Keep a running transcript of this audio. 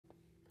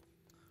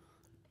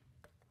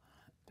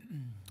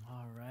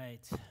All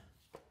right.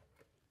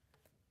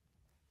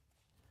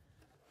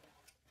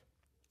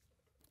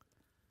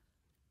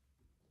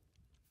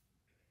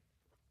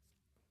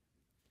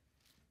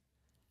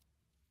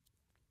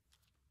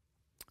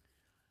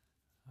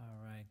 All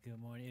right. Good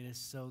morning. It is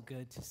so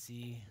good to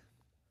see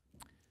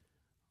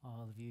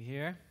all of you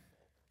here.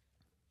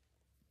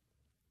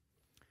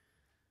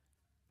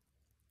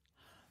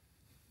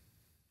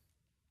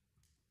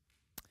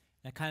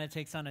 That kind of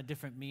takes on a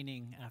different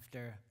meaning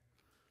after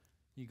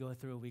you go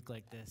through a week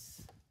like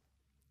this.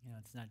 You know,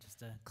 it's not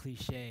just a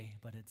cliche,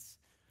 but it's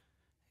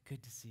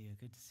good to see you,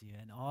 good to see you.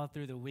 And all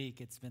through the week,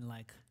 it's been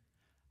like,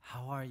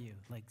 how are you?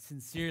 Like,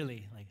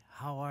 sincerely, like,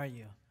 how are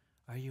you?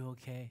 Are you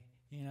okay?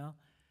 You know?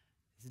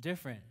 It's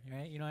different,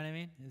 right? You know what I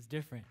mean? It's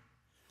different.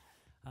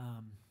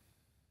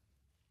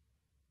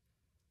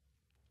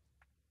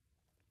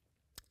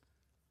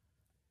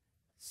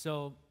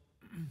 So,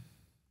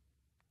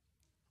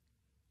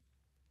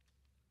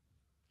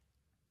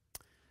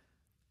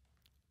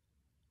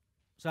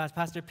 as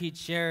Pastor Pete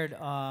shared,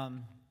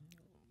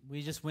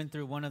 we just went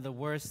through one of the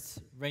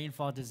worst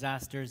rainfall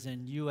disasters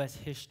in U.S.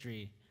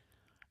 history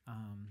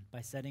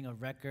by setting a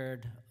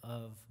record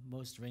of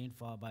most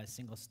rainfall by a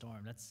single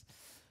storm. That's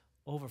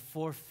over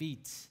 4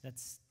 feet.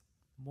 That's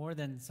more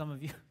than some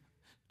of you.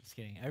 Just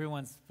kidding.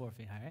 Everyone's 4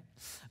 feet high,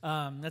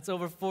 right? That's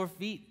over 4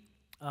 feet.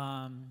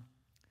 Yeah,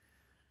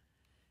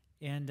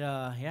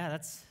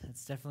 that's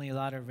definitely a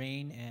lot of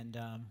rain. And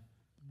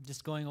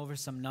just going over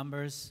some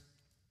numbers.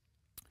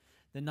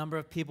 The number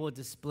of people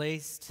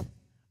displaced,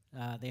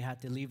 they had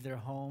to leave their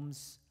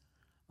homes,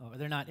 or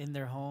they're not in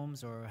their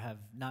homes or have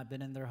not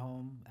been in their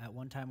home at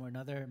one time or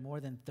another, more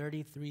than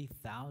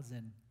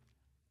 33,000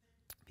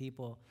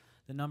 people.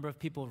 The number of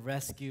people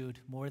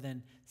rescued, more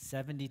than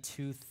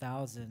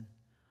 72,000.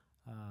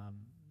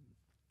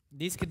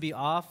 These could be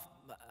off.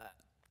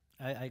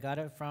 I got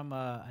it from,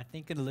 I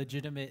think, a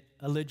legitimate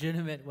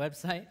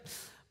website,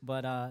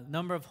 but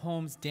number of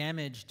homes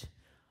damaged,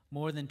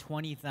 more than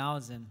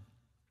 20,000.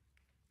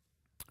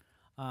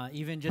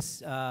 Even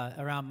just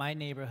around my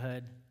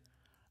neighborhood,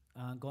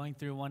 going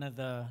through one of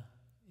the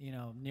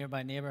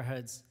nearby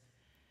neighborhoods,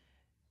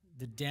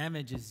 the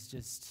damage is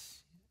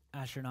just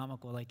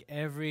astronomical. Like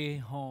every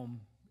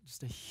home,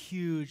 just a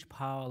huge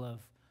pile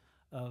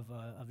of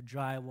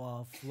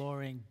drywall,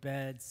 flooring,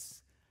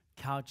 beds,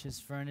 couches,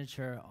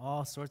 furniture,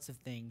 all sorts of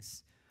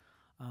things,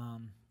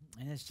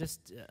 and it's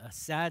just a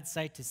sad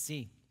sight to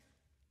see.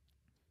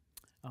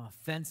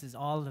 Fences,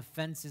 all the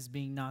fences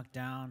being knocked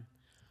down.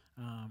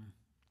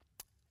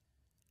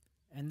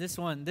 And this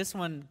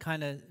one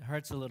kind of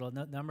hurts a little.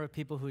 Number of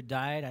people who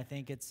died, I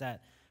think it's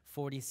at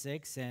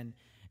 46, and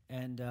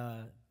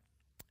the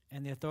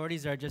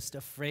authorities are just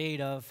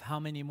afraid of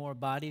how many more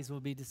bodies will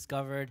be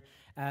discovered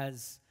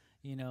as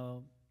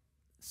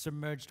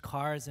submerged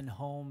cars and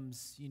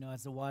homes.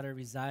 As the water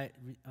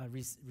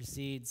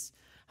recedes,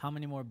 how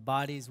many more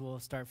bodies will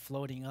start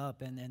floating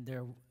up, and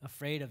they're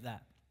afraid of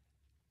that.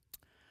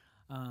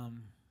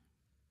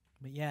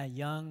 But yeah,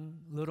 young,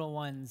 little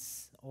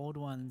ones, old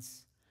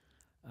ones.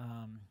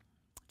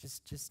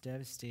 Just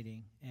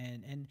devastating,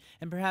 and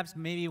perhaps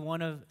maybe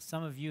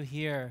some of you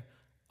here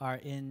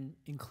are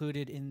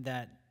included in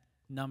that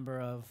number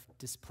of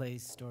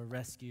displaced or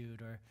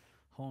rescued or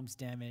homes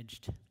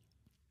damaged.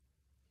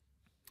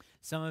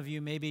 Some of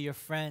you, maybe your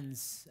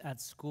friends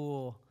at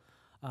school,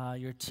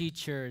 your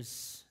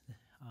teachers,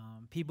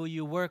 people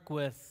you work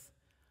with,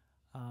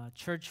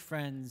 church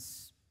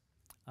friends,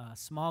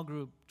 small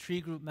group, tree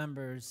group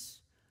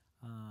members.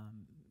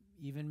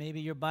 Even maybe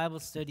your Bible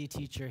study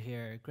teacher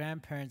here,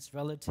 grandparents,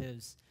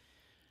 relatives.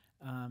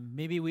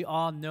 Maybe we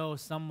all know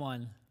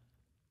someone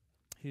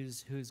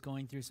who's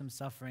going through some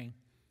suffering.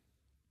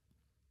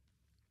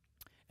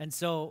 And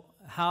so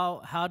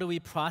how do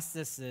we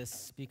process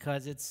this?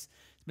 Because it's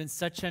been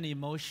such an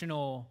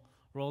emotional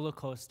roller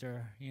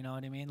coaster, you know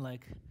what I mean?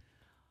 Like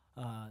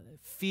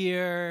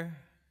fear,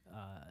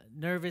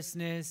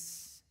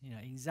 nervousness,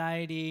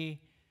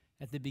 anxiety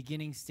at the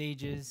beginning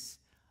stages,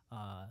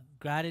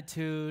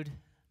 gratitude,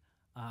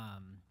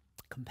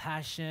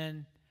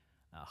 compassion,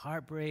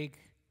 heartbreak,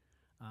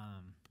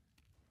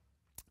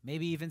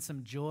 maybe even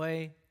some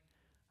joy,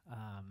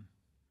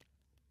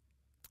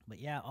 but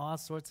yeah, all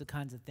sorts of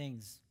kinds of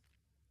things.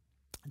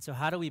 And so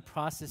how do we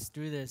process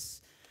through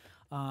this?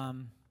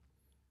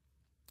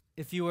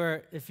 If you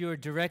were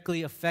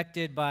directly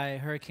affected by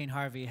Hurricane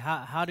Harvey,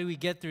 how do we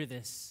get through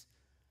this?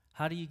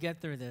 How do you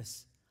get through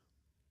this?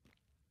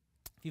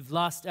 If you've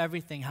lost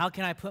everything, how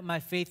can I put my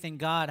faith in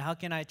God? How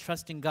can I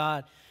trust in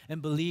God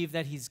and believe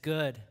that He's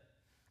good?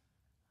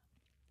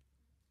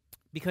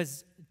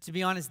 Because, to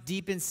be honest,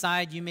 deep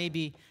inside you may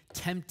be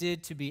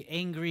tempted to be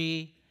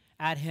angry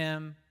at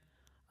Him,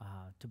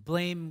 to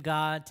blame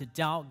God, to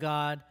doubt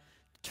God,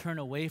 to turn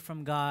away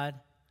from God.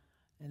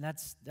 And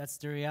that's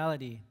the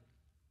reality.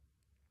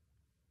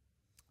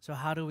 So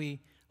how do we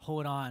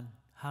hold on?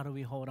 How do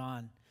we hold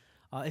on?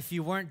 If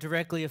you weren't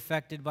directly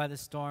affected by the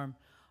storm,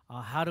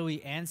 how do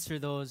we answer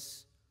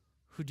those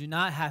who do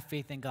not have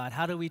faith in God?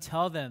 How do we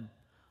tell them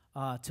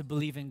to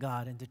believe in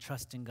God and to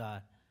trust in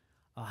God?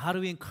 How do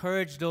we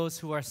encourage those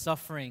who are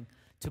suffering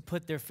to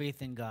put their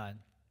faith in God?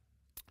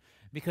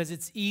 Because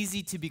it's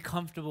easy to be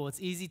comfortable.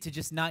 It's easy to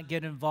just not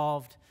get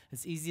involved.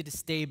 It's easy to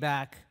stay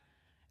back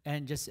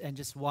and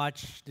just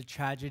watch the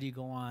tragedy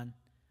go on.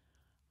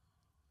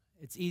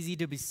 It's easy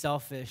to be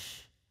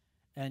selfish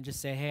and just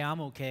say, hey, I'm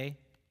okay.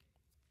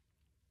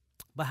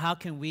 But how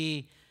can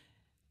we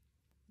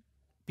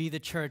be the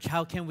church?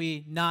 How can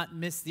we not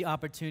miss the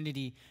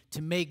opportunity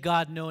to make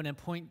God known and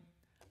point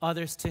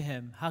others to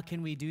Him? How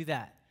can we do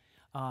that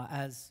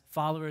as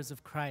followers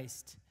of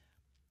Christ?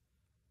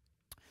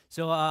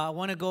 So I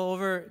want to go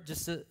over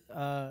just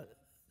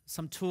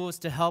some tools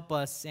to help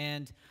us,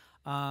 and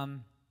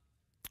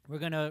we're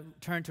going to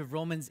turn to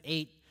Romans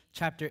 8,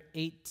 chapter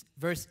 8,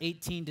 verse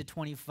 18 to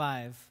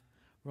 25.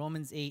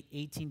 Romans 8,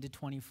 18 to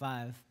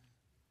 25.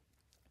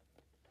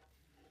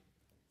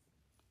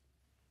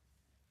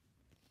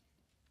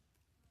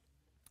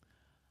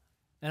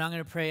 And I'm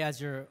going to pray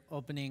as you're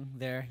opening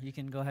there. You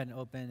can go ahead and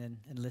open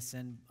and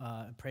listen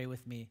and pray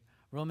with me.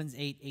 Romans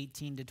 8,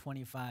 18 to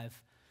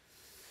 25.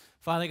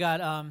 Father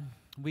God,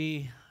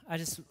 I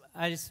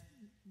just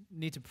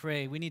need to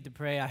pray. We need to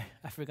pray.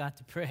 I forgot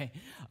to pray.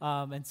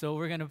 And so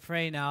we're going to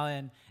pray now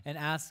and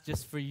ask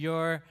just for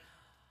your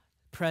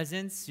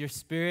presence, your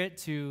Spirit,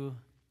 to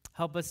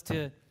help us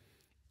to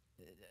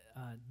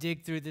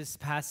dig through this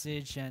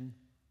passage and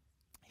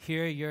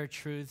hear your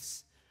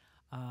truths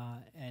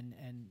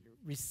and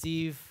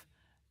receive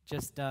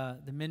just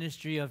the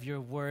ministry of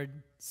your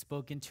word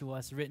spoken to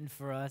us, written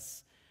for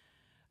us.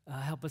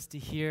 Help us to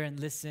hear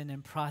and listen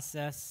and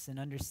process and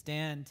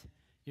understand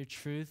your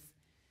truth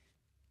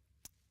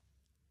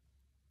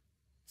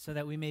so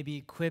that we may be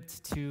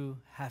equipped to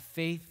have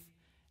faith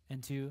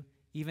and to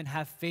even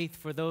have faith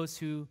for those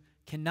who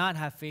cannot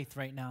have faith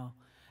right now.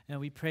 And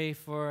I pray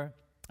for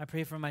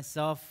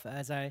myself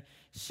as I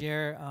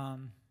share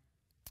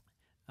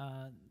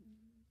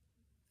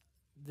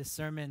this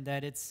sermon,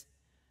 that it's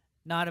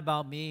not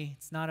about me.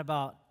 It's not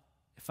about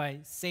if I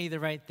say the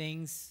right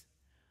things,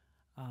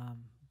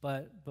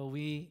 but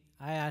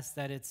I ask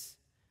that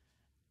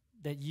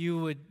that you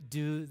would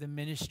do the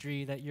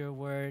ministry that your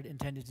word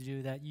intended to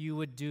do, that you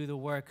would do the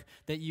work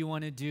that you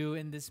want to do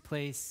in this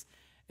place,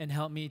 and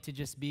help me to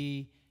just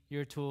be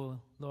your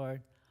tool,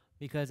 Lord,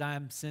 because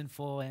I'm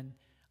sinful, and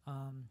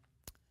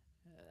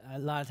a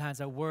lot of times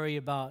I worry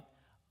about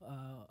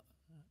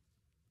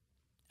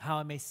how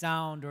it may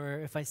sound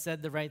or if I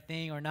said the right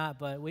thing or not,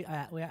 but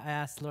I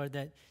ask, Lord,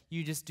 that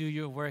you just do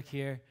your work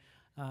here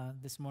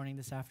this morning,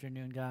 this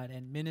afternoon, God,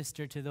 and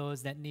minister to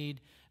those that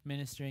need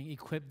ministering,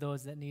 equip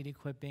those that need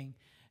equipping,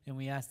 and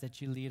we ask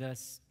that you lead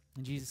us.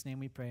 In Jesus' name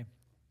we pray.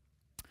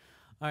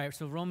 All right,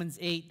 so Romans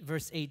 8,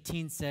 verse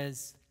 18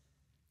 says,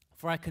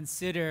 "For I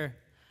consider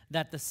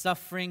that the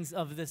sufferings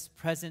of this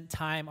present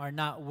time are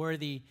not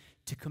worthy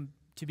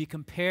to be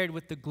compared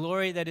with the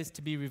glory that is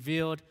to be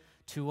revealed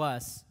to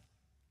us.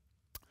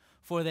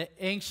 For the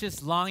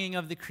anxious longing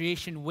of the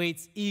creation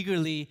waits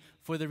eagerly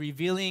for the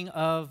revealing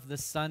of the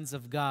sons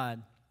of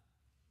God.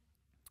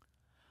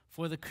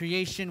 For the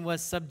creation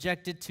was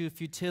subjected to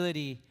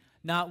futility,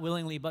 not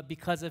willingly, but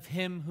because of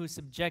him who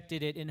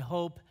subjected it, in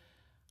hope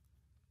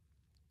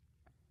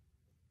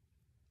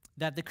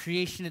that the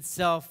creation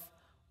itself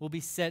will be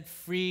set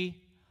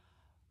free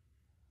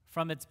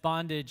from its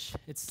bondage,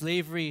 its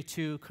slavery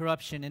to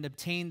corruption, and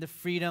obtain the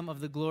freedom of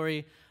the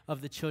glory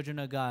of the children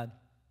of God.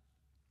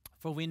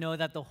 For we know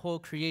that the whole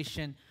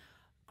creation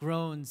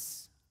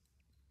groans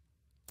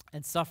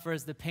and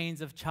suffers the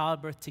pains of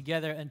childbirth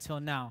together until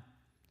now.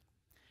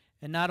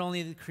 And not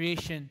only the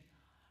creation,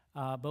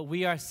 but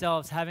we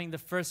ourselves, having the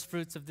first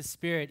fruits of the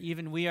Spirit,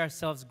 even we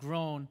ourselves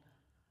groan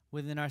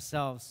within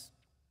ourselves.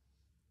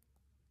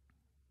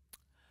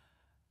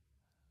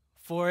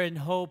 For in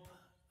hope,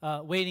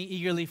 waiting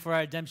eagerly for our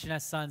redemption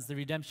as sons, the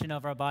redemption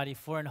of our body.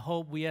 For in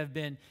hope we have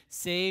been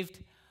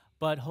saved,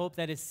 but hope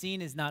that is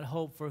seen is not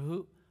hope, for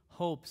who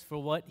hopes for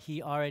what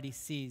he already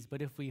sees.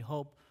 But if we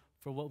hope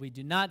for what we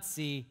do not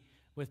see,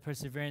 with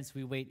perseverance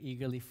we wait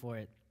eagerly for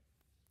it."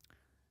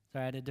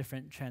 Sorry, I had a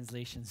different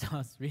translation, so I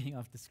was reading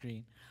off the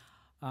screen.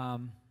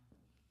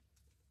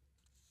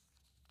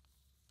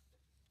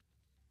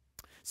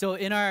 So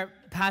in our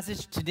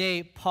passage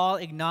today, Paul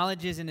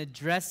acknowledges and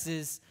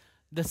addresses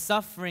the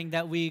suffering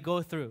that we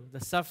go through, the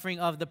suffering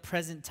of the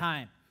present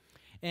time.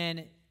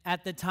 And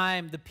at the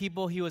time, the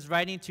people he was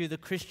writing to, the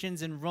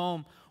Christians in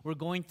Rome, were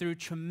going through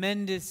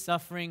tremendous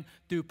suffering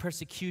through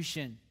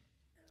persecution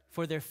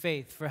for their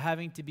faith, for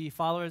having to be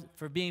followers,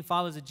 for being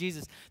followers of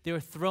Jesus. They were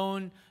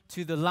thrown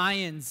to the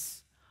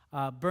lions,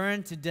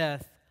 burned to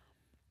death,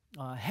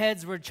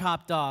 heads were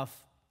chopped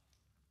off.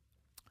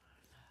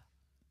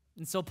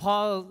 And so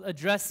Paul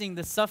addressing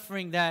the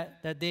suffering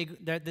that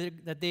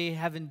they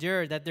have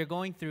endured, that they're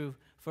going through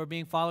for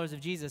being followers of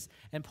Jesus.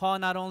 And Paul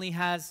not only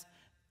has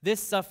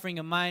this suffering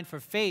in mind for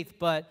faith,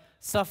 but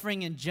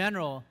suffering in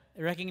general,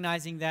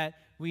 recognizing that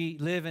we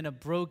live in a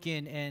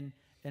broken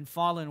and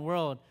fallen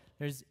world.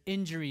 There's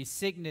injury,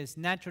 sickness,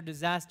 natural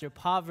disaster,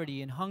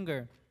 poverty, and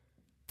hunger.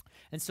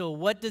 And so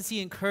what does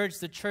he encourage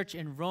the church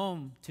in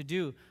Rome to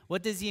do?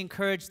 What does he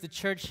encourage the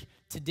church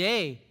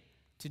today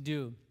to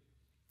do?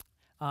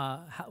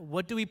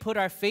 What do we put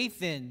our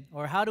faith in?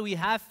 Or how do we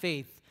have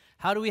faith?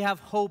 How do we have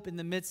hope in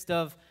the midst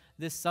of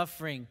this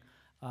suffering?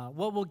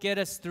 What will get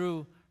us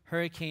through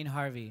Hurricane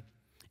Harvey?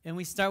 And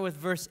we start with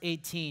verse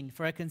 18.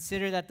 For I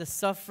consider that the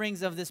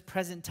sufferings of this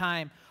present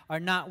time are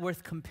not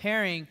worth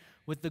comparing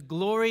with the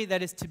glory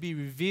that is to be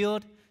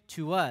revealed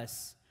to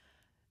us.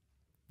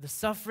 The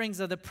sufferings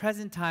of the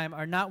present time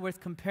are not worth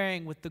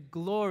comparing with the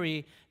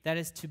glory that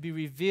is to be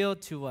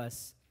revealed to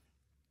us.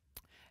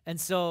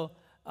 And so,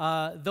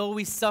 though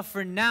we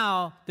suffer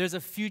now, there's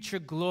a future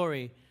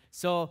glory.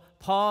 So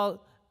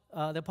Paul,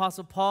 the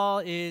Apostle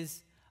Paul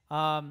is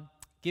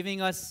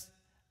giving us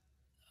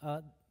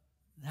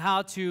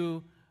how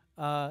to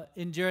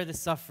endure the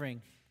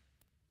suffering.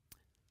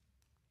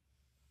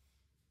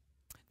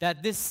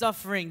 That this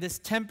suffering, this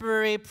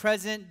temporary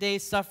present-day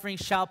suffering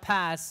shall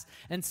pass,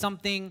 and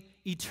something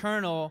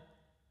eternal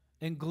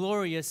and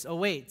glorious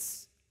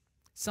awaits.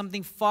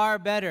 Something far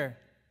better.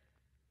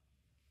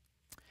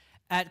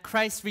 At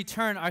Christ's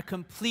return, our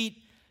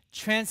complete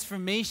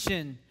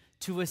transformation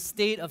to a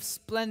state of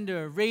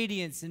splendor,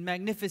 radiance, and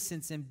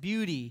magnificence and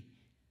beauty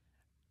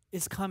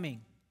is coming.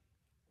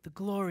 The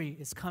glory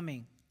is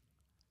coming.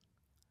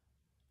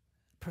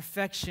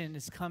 Perfection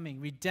is coming.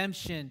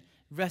 Redemption,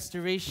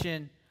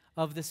 restoration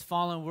of this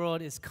fallen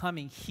world is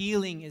coming.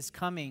 Healing is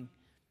coming.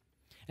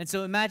 And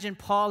so imagine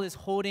Paul is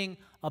holding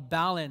a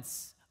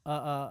balance,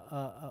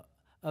 what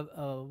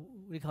do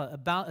you call it?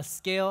 A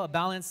scale, a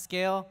balance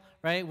scale,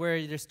 right?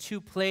 Where there's two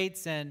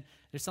plates and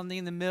there's something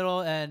in the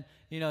middle, and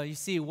you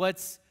see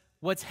what's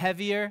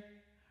heavier,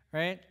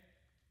 right?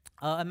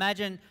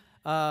 Imagine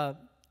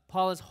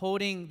Paul is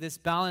holding this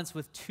balance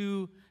with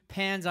two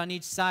pans on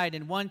each side.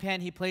 In one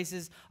pan he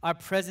places our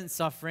present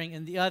suffering,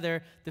 in the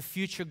other the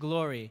future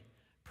glory.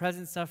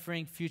 Present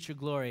suffering, future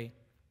glory.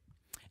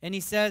 And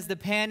he says the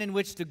pan in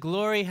which the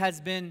glory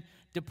has been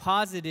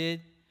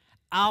deposited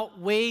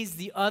outweighs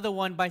the other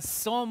one by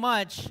so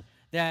much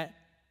that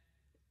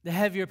the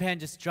heavier pan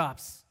just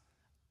drops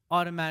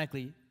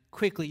automatically,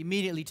 quickly,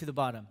 immediately to the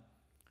bottom,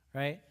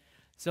 right?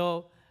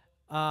 So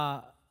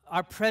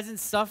our present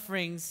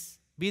sufferings,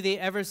 be they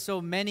ever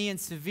so many and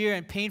severe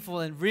and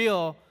painful and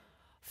real,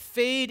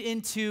 fade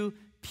into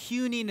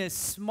puniness,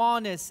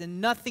 smallness,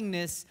 and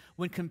nothingness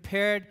when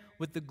compared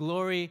with the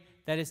glory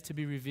that is to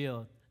be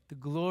revealed. The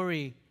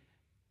glory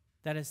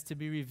that is to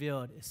be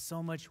revealed is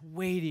so much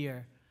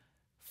weightier,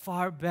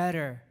 far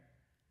better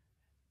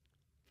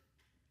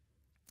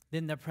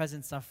than the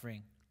present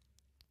suffering.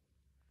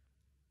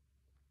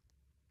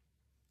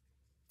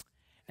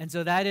 And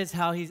so that is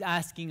how he's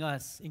asking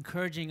us,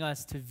 encouraging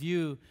us to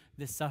view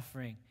this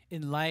suffering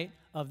in light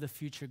of the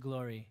future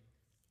glory.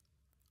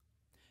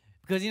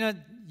 Because,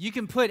 you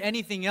can put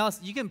anything else,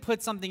 you can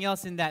put something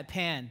else in that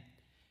pan.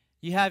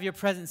 You have your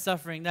present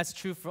suffering. That's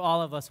true for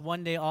all of us.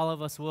 One day all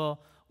of us will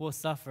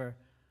suffer.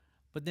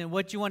 But then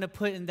what you want to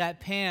put in that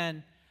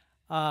pan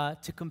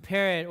to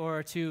compare it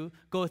or to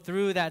go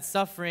through that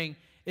suffering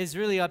is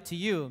really up to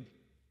you.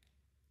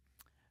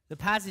 The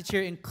passage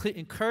here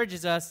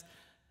encourages us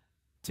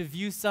to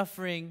view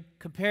suffering,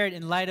 compare it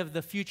in light of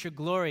the future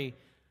glory,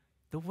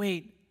 the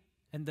weight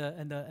and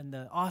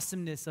the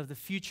awesomeness of the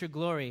future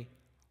glory.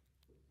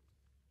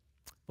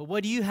 But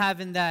what do you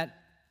have in that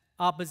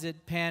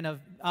opposite pan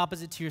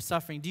opposite to your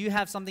suffering? Do you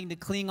have something to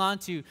cling on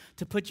to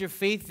put your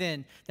faith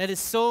in that is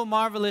so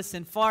marvelous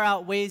and far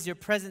outweighs your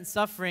present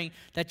suffering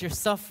that your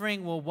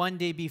suffering will one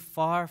day be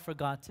far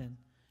forgotten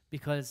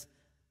because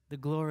the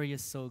glory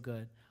is so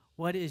good?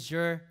 What is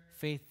your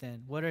faith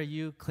in? What are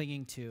you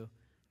clinging to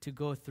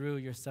go through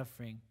your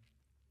suffering?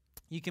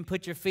 You can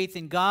put your faith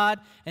in God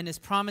and His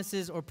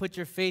promises or put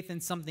your faith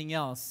in something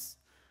else.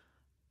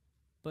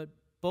 But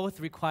both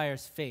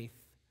requires faith.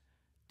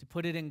 To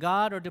put it in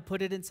God or to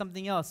put it in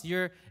something else.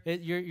 You're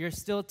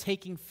still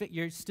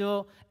you're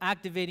still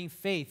activating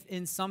faith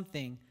in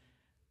something.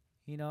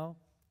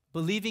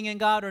 Believing in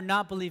God or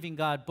not believing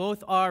God,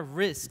 both are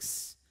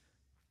risks.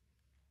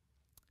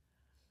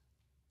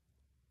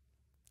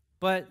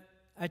 But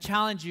I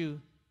challenge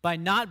you, by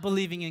not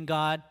believing in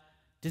God,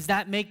 does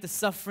that make the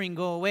suffering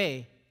go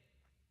away?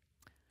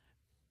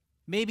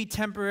 Maybe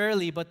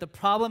temporarily, but the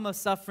problem of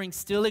suffering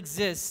still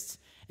exists,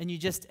 and you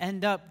just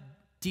end up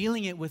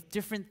dealing it with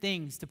different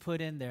things to put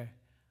in there.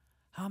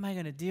 How am I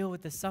going to deal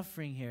with the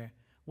suffering here?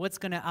 What's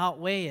going to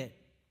outweigh it?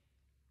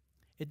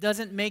 It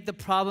doesn't make the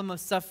problem of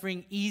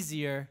suffering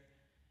easier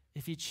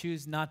if you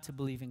choose not to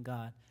believe in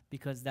God,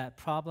 because that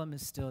problem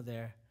is still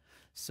there.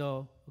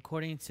 So,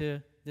 according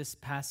to this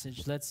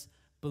passage, let's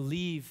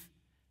believe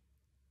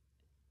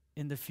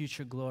in the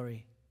future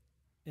glory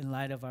in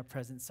light of our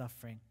present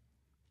suffering.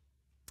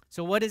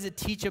 So what does it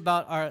teach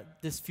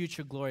about this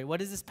future glory? What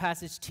does this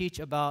passage teach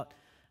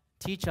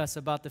us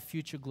about the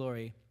future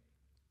glory?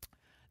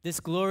 This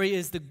glory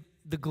is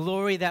the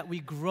glory that we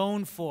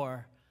groan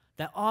for,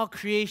 that all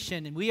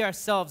creation and we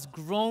ourselves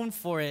groan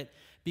for it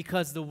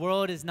because the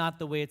world is not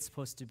the way it's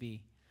supposed to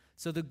be.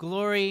 So the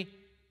glory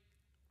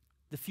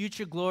The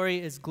future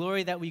glory is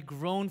glory that we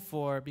groan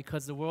for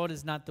because the world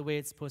is not the way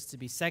it's supposed to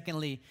be.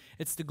 Secondly,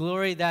 it's the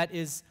glory that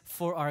is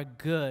for our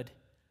good.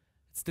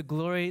 It's the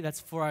glory that's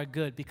for our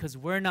good because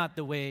we're not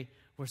the way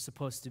we're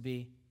supposed to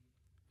be.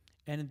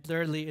 And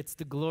thirdly, it's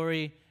the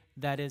glory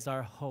that is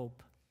our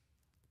hope.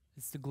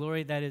 It's the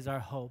glory that is our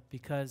hope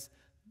because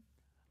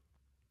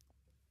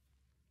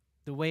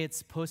the way it's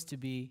supposed to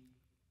be,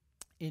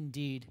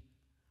 indeed,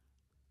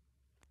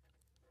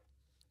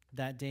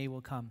 that day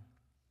will come.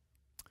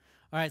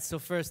 All right, so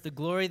first, the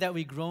glory that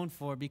we groan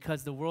for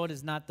because the world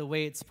is not the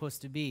way it's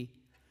supposed to be.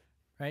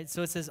 Right?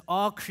 So it says,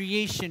 all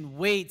creation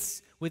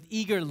waits with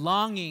eager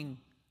longing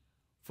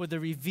for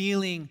the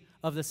revealing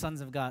of the sons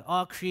of God.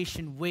 All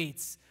creation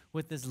waits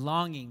with this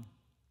longing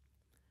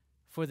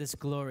for this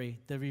glory,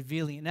 the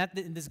revealing. And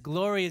this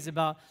glory is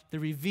about the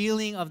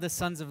revealing of the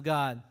sons of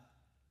God.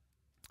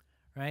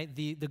 Right?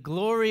 The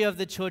glory of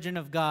the children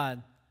of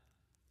God.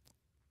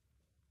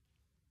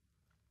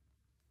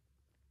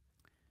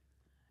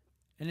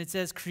 And it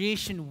says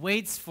creation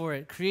waits for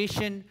it.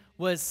 Creation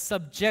was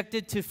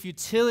subjected to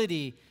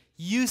futility,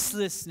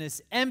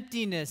 uselessness,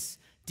 emptiness,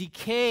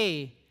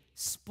 decay,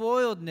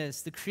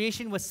 spoiledness. The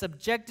creation was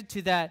subjected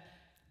to that.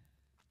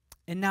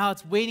 And now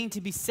it's waiting to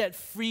be set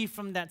free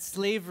from that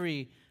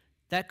slavery,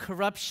 that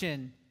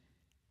corruption,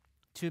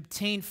 to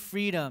obtain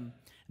freedom.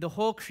 The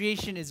whole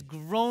creation is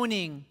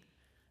groaning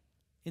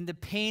in the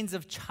pains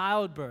of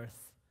childbirth.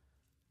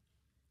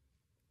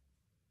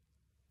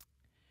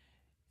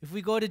 If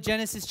we go to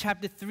Genesis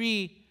chapter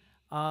 3,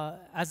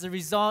 as a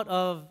result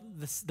of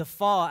the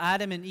fall,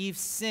 Adam and Eve's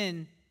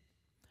sin,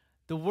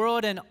 the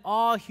world and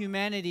all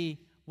humanity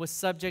was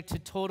subject to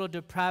total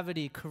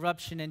depravity,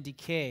 corruption, and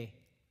decay.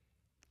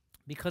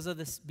 Because of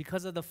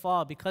the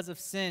fall, because of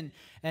sin,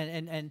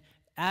 and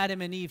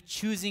Adam and Eve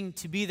choosing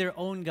to be their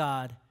own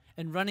God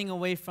and running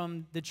away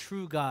from the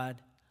true God,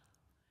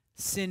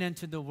 sin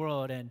entered the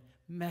world and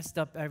messed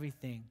up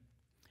everything.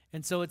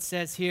 And so it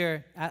says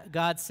here,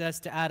 God says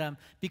to Adam,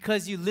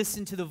 because you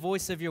listened to the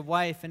voice of your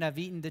wife and have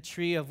eaten the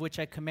tree of which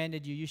I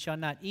commanded you, you shall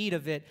not eat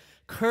of it.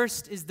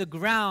 Cursed is the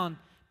ground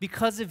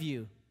because of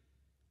you.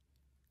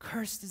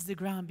 Cursed is the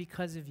ground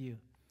because of you.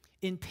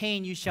 In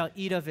pain you shall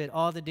eat of it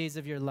all the days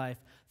of your life.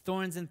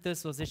 Thorns and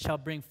thistles it shall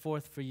bring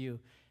forth for you.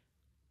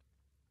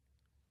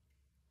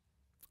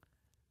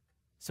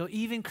 So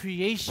even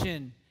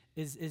creation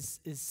is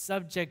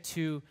subject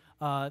to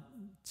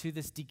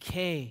this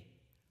decay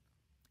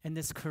and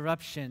this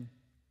corruption.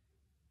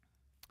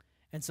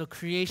 And so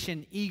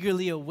creation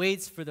eagerly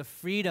awaits for the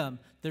freedom,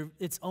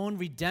 its own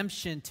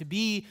redemption to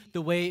be the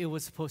way it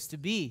was supposed to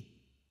be.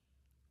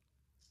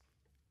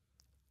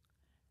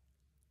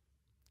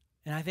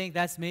 And I think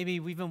that's maybe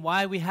even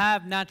why we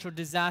have natural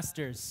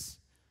disasters.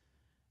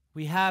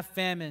 We have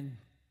famine.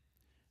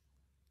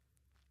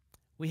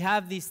 We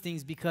have these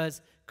things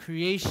because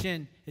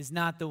creation is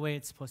not the way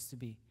it's supposed to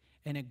be.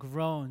 And it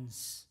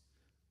groans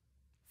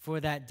for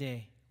that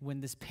day when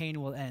this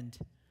pain will end,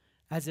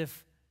 as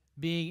if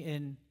being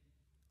in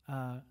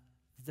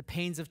the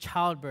pains of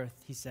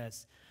childbirth, he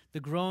says, the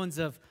groans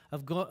of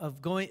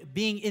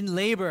being in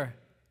labor,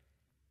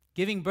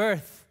 giving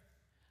birth.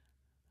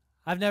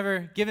 I've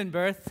never given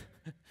birth,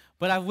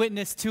 but I've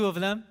witnessed 2 of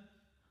them,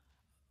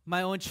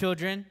 my own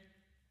children,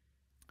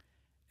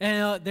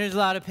 and there's a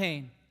lot of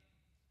pain.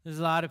 There's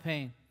a lot of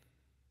pain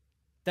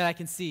that I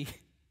can see.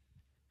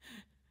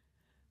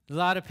 A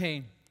lot of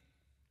pain.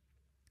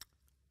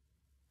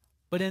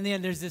 But in the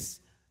end, there's this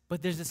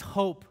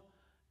hope.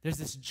 There's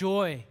this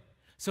joy.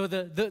 So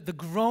the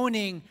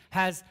groaning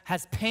has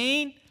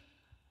pain.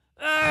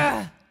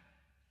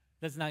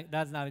 That's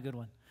not a good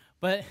one.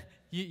 But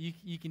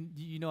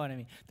you know what I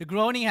mean. The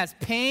groaning has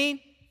pain,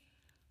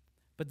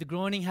 but the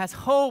groaning has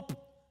hope.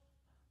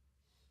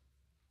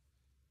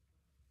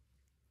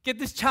 Get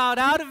this child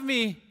out of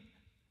me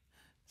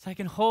so I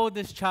can hold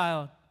this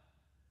child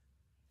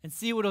and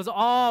see what it was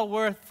all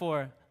worth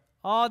for.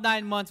 All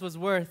 9 months was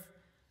worth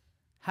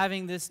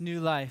having this new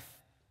life.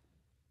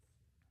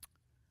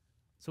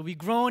 So we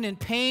groan in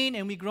pain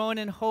and we groan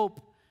in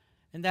hope.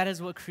 And that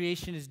is what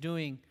creation is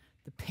doing.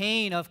 The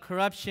pain of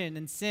corruption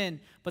and sin,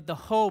 but the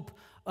hope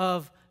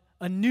of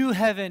a new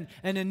heaven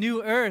and a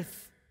new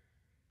earth.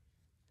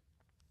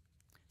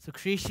 So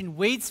creation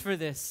waits for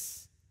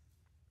this.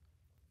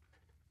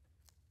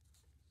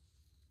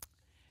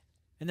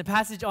 And the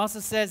passage also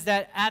says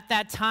that at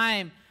that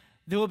time,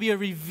 there will be a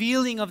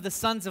revealing of the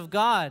sons of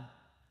God.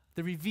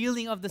 The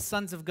revealing of the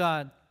sons of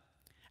God.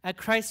 At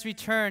Christ's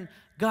return,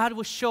 God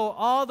will show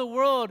all the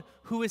world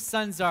who his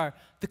sons are.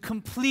 The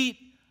complete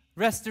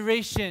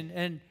restoration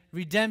and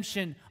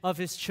redemption of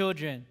his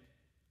children.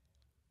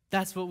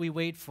 That's what we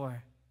wait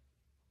for.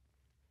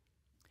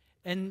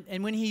 And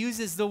when he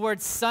uses the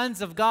word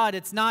sons of God,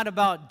 it's not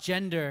about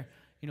gender.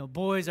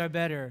 Boys are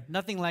better.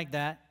 Nothing like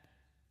that.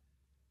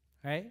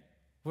 Right?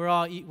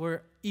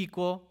 We're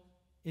equal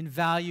in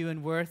value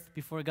and worth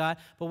before God.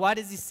 But why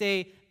does he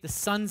say the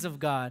sons of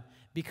God?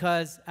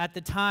 Because at the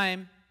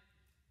time,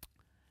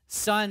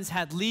 sons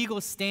had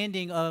legal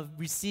standing of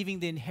receiving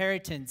the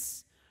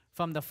inheritance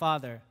from the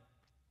father.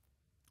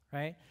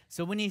 right?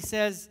 So when he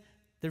says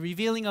the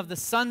revealing of the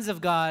sons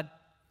of God,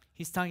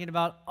 he's talking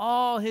about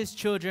all his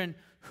children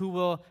who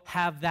will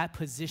have that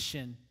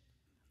position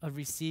of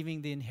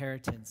receiving the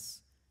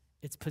inheritance.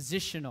 It's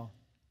positional.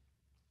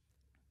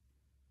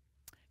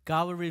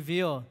 God will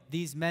reveal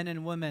these men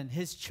and women,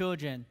 his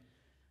children,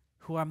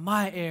 who are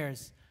my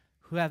heirs,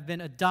 who have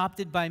been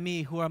adopted by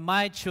me, who are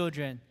my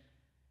children,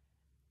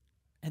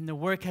 and the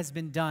work has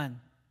been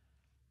done.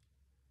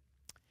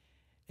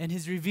 And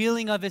his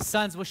revealing of his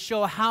sons will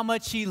show how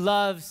much he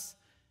loves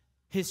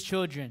his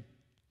children,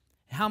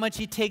 how much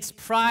he takes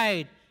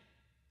pride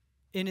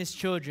in his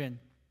children,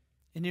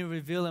 and he'll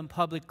reveal them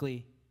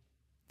publicly.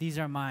 These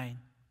are mine.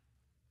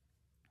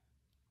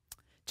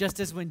 Just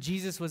as when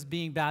Jesus was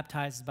being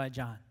baptized by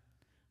John,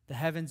 the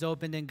heavens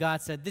opened and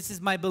God said, "This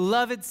is my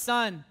beloved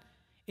Son.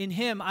 In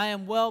him I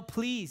am well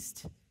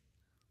pleased."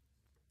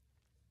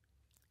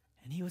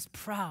 And he was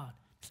proud.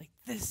 He's like,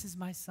 "This is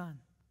my Son."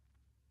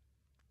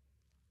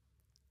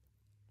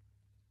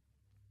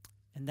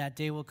 And that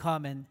day will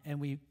come, and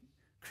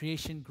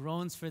creation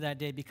groans for that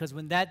day, because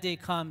when that day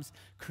comes,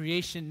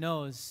 creation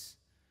knows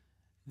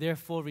their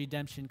full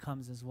redemption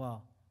comes as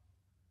well.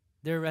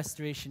 Their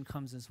restoration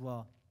comes as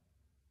well.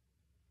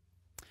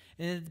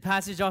 And the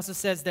passage also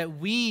says that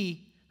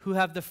we who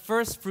have the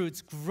first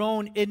fruits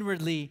groan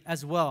inwardly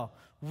as well.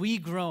 We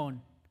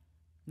groan,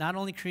 not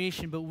only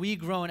creation, but we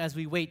groan as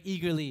we wait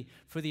eagerly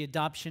for the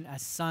adoption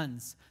as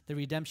sons, the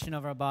redemption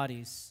of our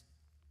bodies.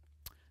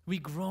 We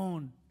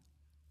groan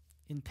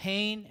in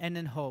pain and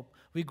in hope.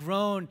 We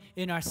groan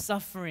in our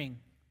suffering,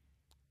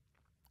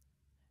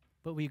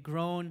 but we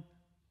groan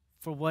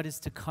for what is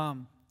to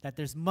come, that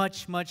there's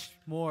much, much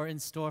more in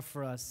store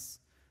for us.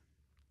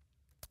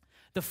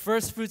 The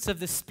first fruits of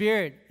the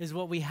Spirit is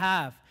what we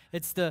have.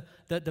 It's the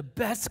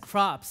best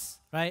crops,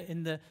 right?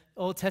 In the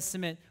Old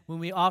Testament, when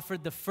we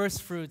offered the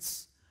first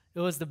fruits, it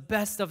was the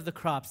best of the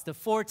crops, the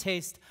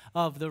foretaste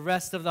of the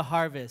rest of the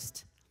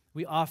harvest.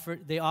 They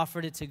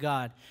offered it to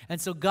God. And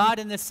so God,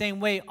 in the same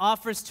way,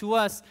 offers to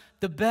us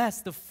the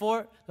best, the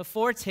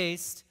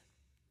foretaste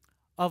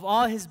of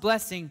all his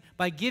blessing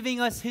by giving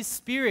us his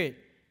Spirit,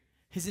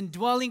 his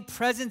indwelling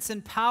presence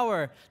and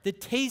power. The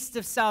taste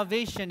of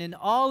salvation in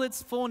all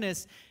its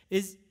fullness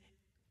is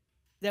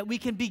that we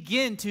can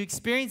begin to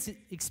experience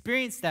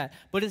that.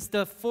 But it's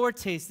the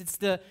foretaste, it's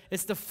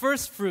the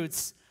first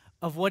fruits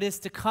of what is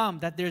to come,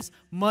 that there's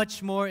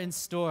much more in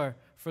store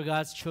for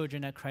God's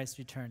children at Christ's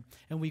return.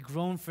 And we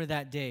groan for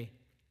that day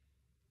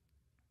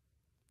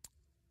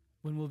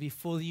when we'll be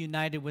fully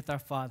united with our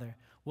Father.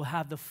 We'll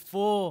have the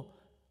full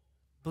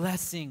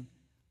blessing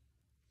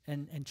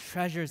and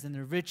treasures and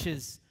the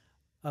riches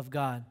of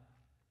God.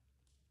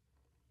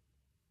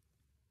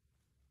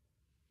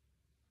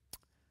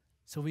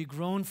 So we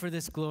groan for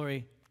this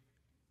glory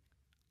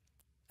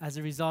as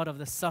a result of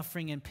the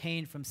suffering and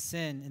pain from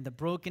sin and the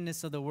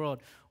brokenness of the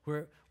world.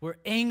 We're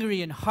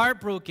angry and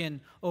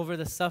heartbroken over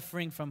the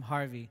suffering from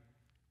Harvey.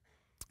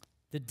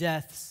 The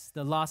deaths,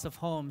 the loss of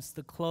homes,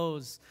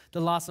 the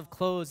loss of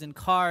clothes and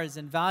cars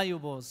and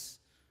valuables.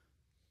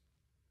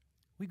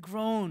 We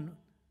groan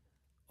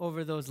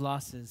over those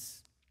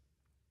losses.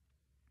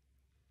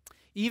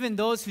 Even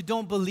those who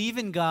don't believe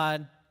in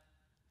God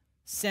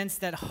sense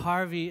that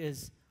Harvey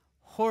is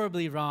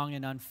horribly wrong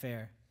and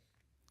unfair.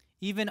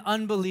 Even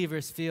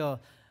unbelievers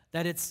feel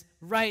that it's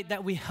right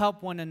that we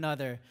help one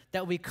another,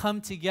 that we come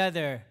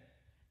together,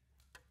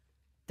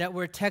 that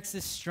we're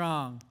Texas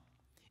strong.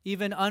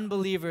 Even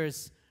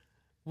unbelievers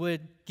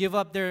would give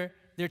up their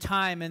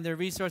time and their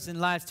resources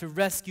and lives to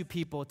rescue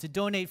people, to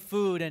donate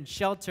food and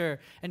shelter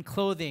and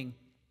clothing.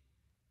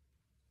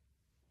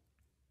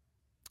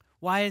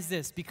 Why is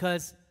this?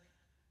 Because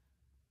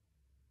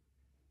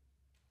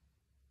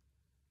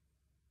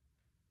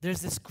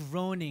there's this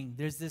groaning,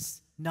 there's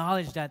this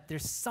knowledge that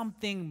there's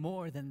something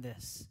more than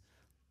this.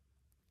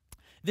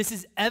 This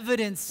is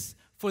evidence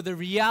for the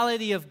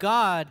reality of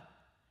God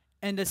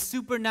and the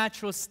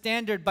supernatural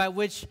standard by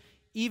which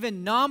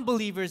even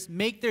non-believers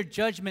make their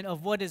judgment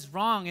of what is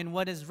wrong and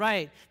what is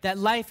right, that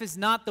life is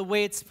not the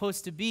way it's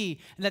supposed to be,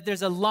 and that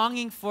there's a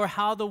longing for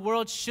how the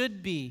world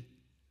should be.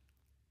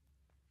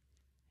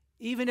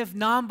 Even if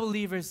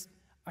non-believers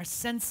are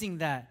sensing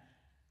that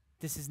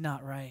this is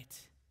not right.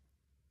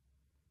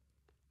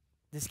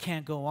 This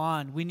can't go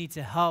on. We need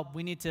to help.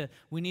 We need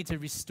to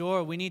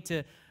restore. We need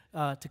to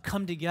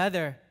come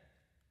together.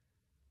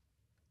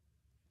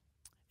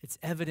 It's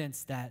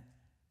evidence that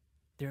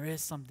there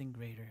is something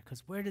greater.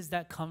 Because where does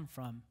that come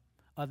from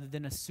other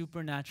than a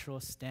supernatural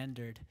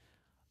standard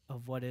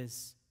of what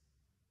is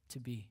to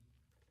be?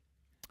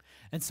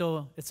 And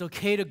so it's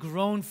okay to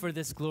groan for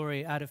this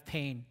glory out of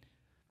pain.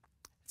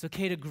 It's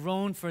okay to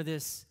groan for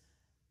this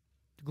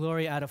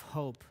glory out of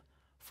hope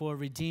for a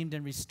redeemed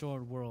and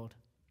restored world.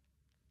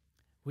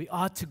 We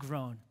ought to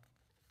groan.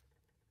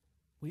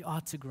 We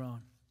ought to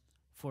groan,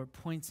 for it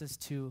points us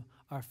to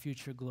our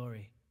future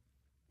glory.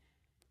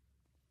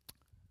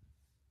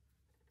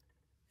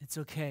 It's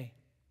okay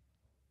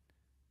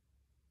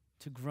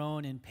to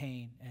groan in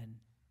pain and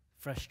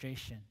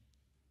frustration.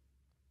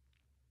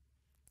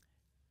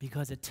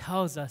 because it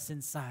tells us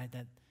inside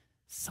that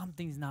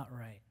something's not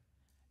right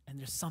and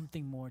there's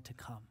something more to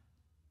come.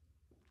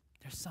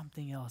 There's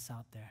something else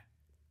out there.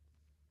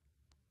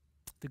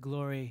 The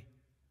glory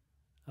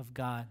of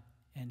God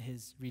and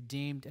his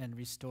redeemed and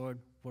restored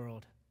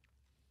world.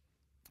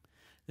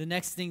 The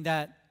next thing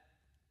that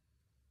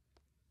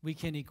we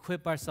can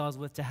equip ourselves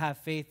with to have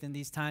faith in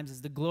these times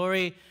is the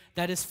glory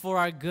that is for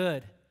our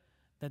good.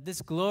 That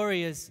this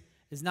glory is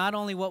not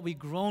only what we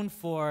groan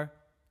for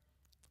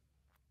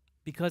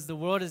because the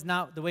world is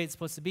not the way it's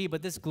supposed to be,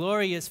 but this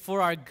glory is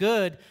for our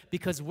good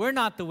because we're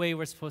not the way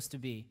we're supposed to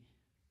be.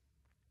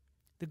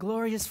 The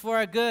glory is for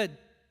our good.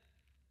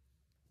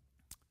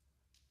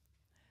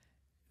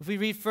 If we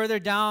read further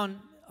down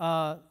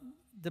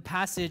the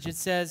passage, it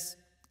says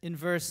in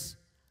verse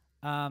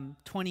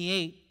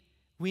 28,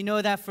 we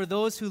know that for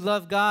those who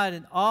love God,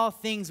 and all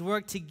things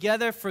work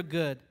together for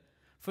good,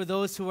 for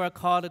those who are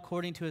called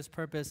according to his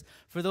purpose.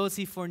 For those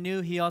he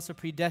foreknew, he also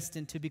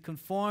predestined to be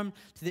conformed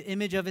to the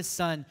image of his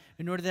Son,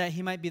 in order that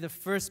he might be the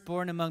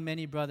firstborn among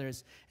many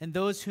brothers. And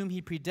those whom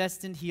he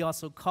predestined, he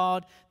also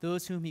called.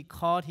 Those whom he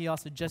called, he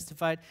also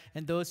justified.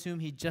 And those whom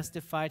he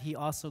justified, he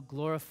also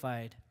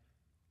glorified.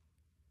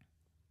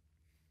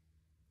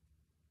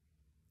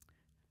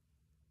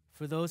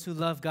 For those who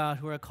love God,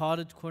 who are called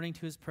according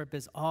to his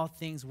purpose, all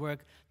things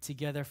work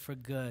together for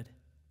good.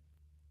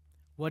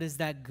 What is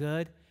that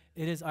good?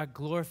 It is our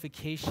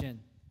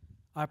glorification,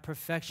 our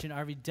perfection,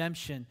 our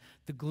redemption,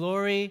 the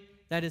glory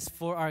that is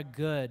for our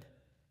good,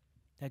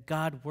 that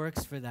God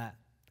works for that.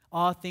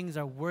 All things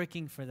are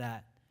working for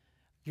that.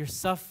 Your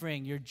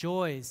suffering, your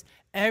joys,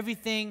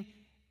 everything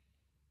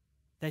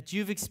that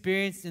you've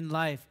experienced in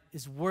life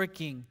is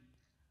working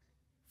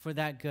for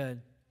that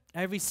good.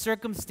 Every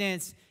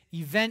circumstance,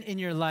 event in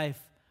your life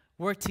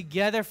work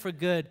together for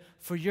good,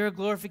 for your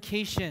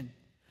glorification,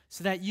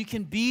 so that you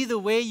can be the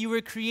way you were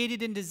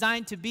created and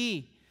designed to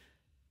be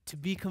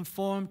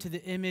conformed to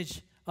the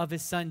image of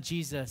his Son,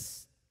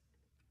 Jesus.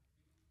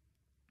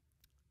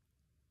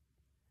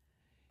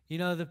 You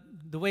know,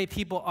 the way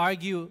people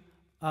argue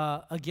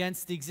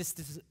against the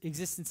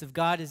existence of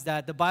God is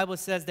that the Bible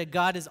says that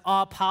God is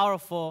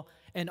all-powerful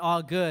and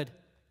all-good.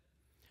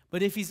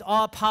 But if he's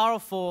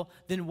all-powerful,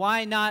 then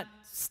why not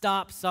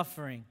stop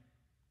suffering?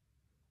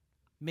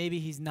 Maybe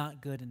he's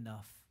not good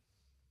enough.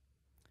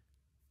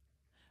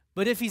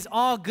 But if he's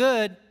all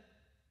good,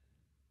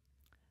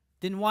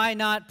 then why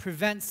not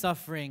prevent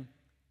suffering?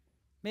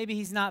 Maybe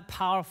he's not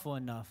powerful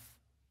enough.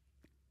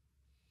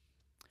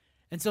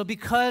 And so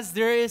because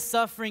there is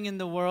suffering in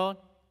the world,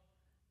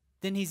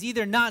 then he's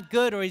either not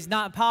good or he's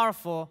not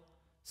powerful,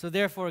 so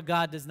therefore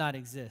God does not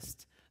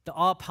exist. The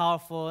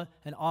all-powerful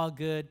and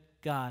all-good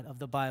God of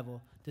the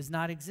Bible does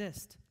not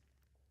exist.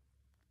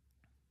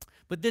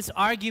 But this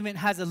argument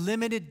has a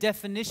limited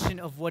definition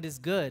of what is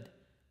good.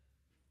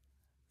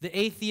 The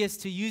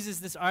atheist who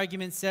uses this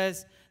argument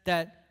says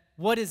that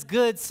what is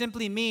good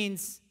simply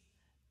means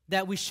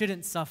that we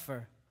shouldn't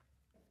suffer.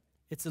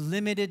 It's a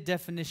limited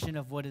definition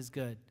of what is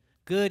good.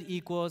 Good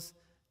equals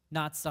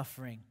not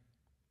suffering.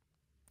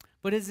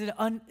 But it's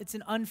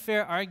an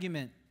unfair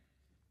argument,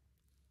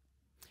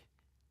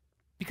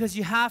 because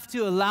you have to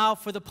allow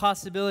for the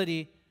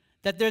possibility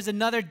that there's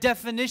another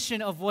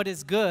definition of what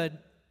is good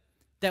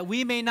that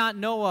we may not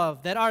know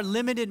of, that our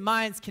limited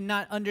minds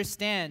cannot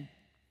understand,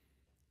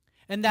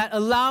 and that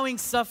allowing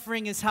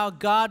suffering is how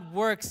God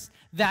works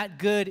that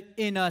good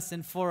in us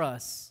and for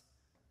us.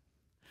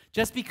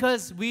 Just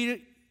because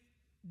we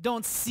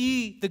don't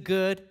see the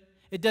good,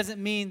 it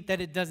doesn't mean that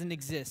it doesn't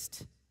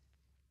exist.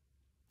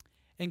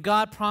 And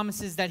God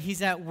promises that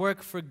he's at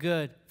work for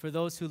good for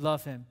those who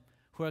love him,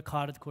 who are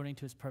called according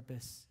to his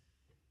purpose.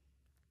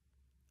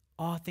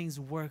 All things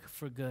work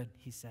for good,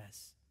 he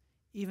says.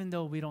 Even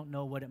though we don't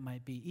know what it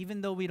might be,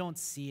 even though we don't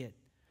see it,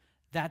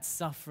 that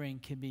suffering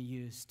can be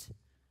used.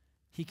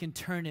 He can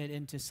turn it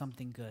into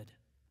something good.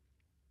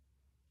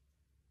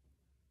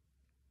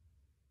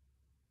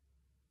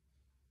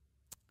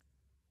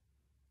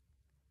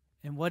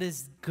 And what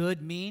does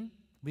good mean?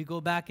 We go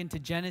back into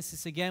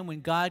Genesis again.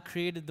 When God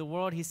created the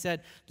world, he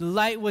said, the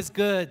light was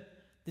good.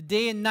 The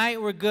day and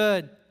night were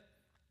good.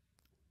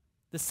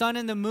 The sun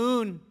and the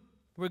moon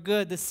were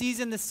good. The seas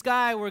in the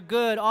sky were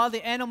good. All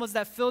the animals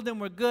that filled them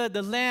were good.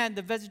 The land,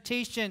 the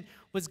vegetation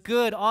was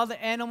good. All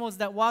the animals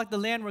that walked the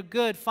land were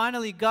good.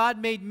 Finally, God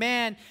made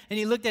man, and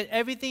he looked at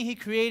everything he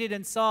created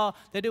and saw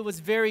that it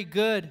was very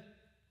good.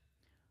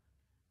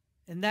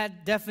 And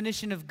that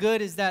definition of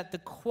good is that the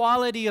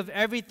quality of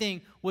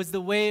everything was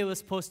the way it was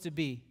supposed to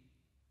be.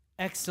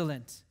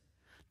 Excellent.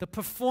 The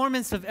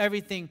performance of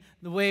everything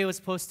the way it was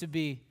supposed to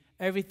be.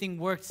 Everything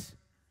worked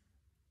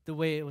the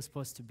way it was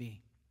supposed to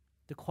be.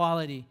 The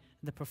quality,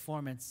 the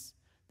performance,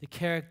 the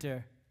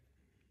character,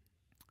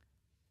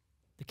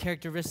 the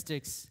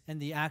characteristics,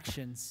 and the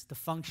actions, the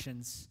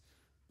functions.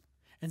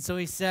 And so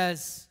he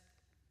says,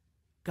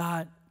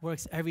 God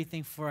works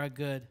everything for our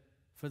good,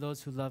 for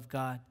those who love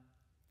God.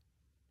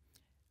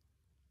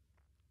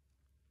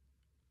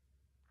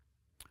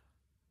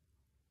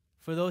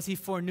 For those he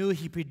foreknew,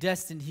 he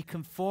predestined, he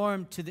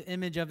conformed to the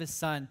image of his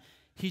Son.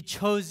 He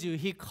chose you,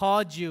 He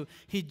called you,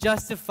 He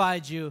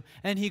justified you,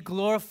 and He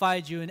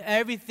glorified you. And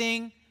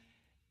everything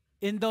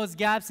in those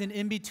gaps and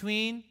in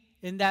between,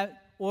 in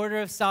that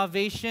order of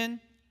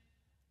salvation,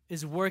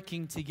 is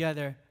working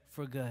together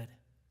for good.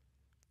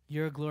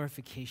 Your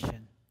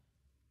glorification.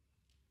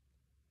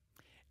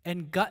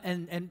 And God,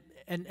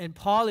 and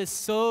Paul is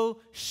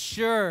so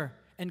sure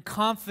and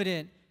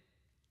confident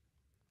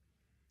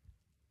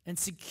and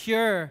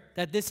secure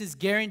that this is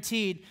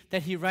guaranteed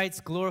that he writes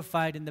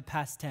glorified in the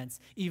past tense,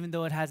 even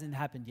though it hasn't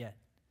happened yet.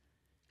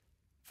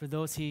 For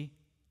those he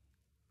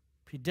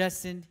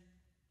predestined,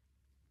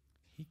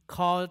 he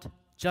called,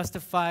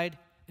 justified,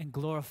 and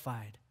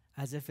glorified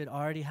as if it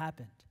already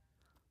happened.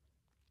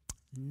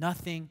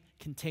 Nothing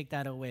can take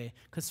that away.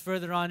 Because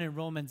further on in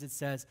Romans it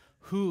says,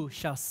 who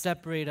shall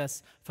separate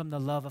us from the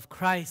love of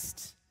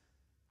Christ?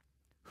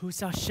 Who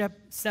shall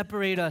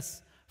separate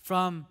us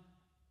from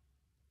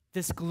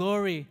this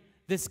glory,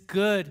 this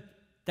good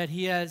that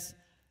he has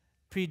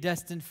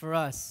predestined for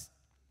us?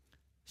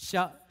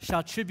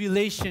 Shall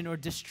tribulation or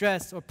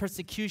distress or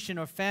persecution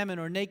or famine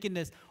or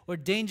nakedness or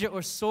danger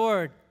or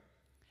sword?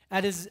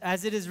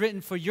 As it is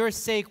written, for your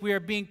sake we are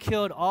being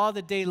killed all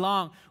the day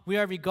long. We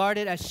are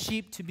regarded as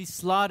sheep to be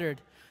slaughtered.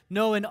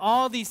 No, in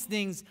all these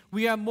things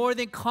we are more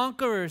than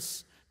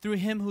conquerors through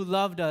him who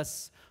loved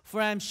us.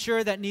 For I am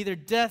sure that neither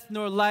death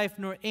nor life,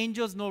 nor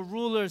angels, nor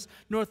rulers,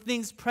 nor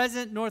things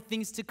present, nor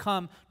things to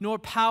come, nor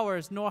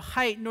powers, nor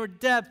height, nor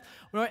depth,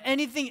 nor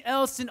anything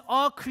else in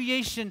all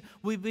creation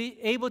will be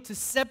able to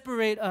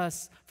separate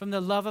us from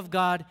the love of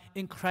God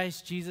in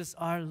Christ Jesus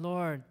our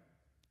Lord.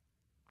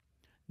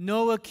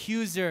 No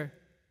accuser,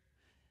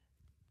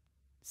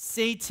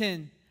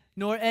 Satan,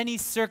 nor any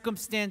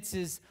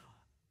circumstances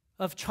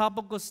of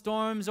tropical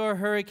storms or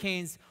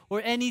hurricanes,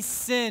 or any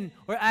sin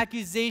or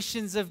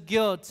accusations of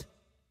guilt,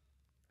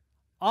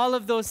 all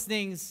of those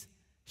things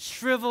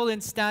shrivel in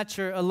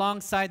stature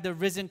alongside the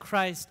risen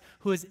Christ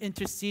who is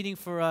interceding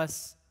for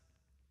us.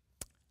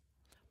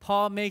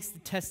 Paul makes the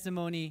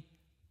testimony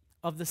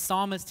of the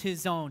psalmist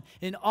his own.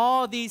 In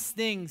all these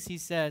things, he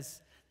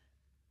says,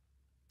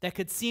 that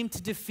could seem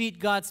to defeat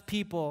God's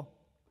people,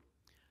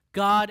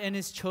 God and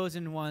his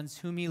chosen ones,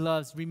 whom he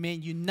loves,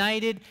 remain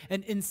united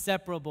and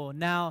inseparable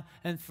now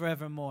and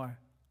forevermore.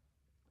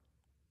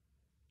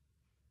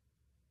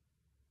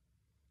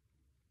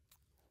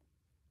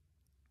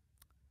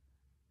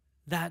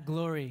 That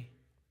glory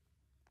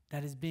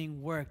that is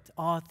being worked,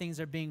 all things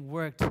are being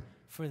worked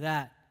for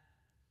that,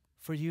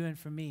 for you and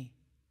for me,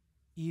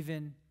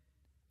 even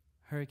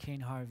Hurricane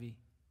Harvey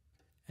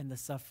and the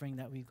suffering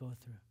that we go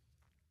through.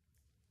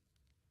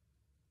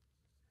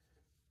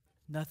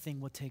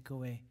 Nothing will take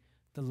away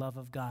the love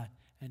of God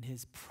and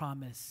his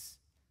promise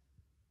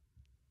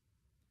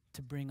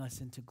to bring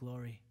us into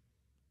glory,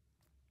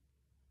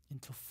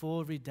 into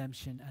full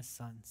redemption as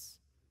sons.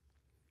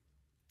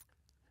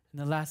 And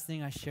the last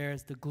thing I share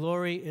is the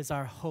glory is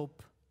our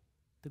hope.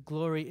 The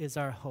glory is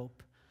our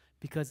hope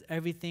because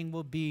everything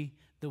will be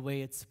the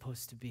way it's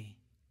supposed to be.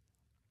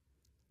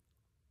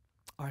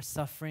 Our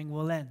suffering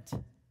will end.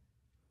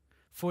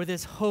 For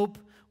this hope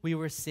we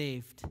were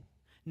saved.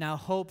 Now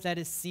hope that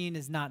is seen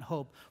is not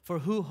hope. For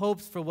who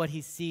hopes for what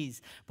he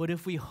sees? But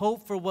if we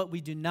hope for what we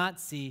do not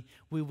see,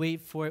 we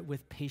wait for it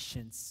with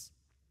patience.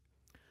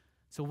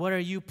 So what are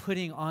you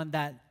putting on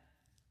that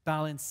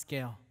balance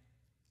scale?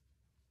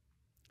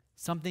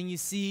 Something you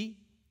see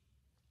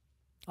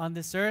on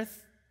this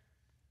earth?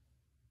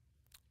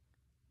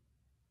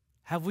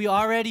 Have we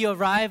already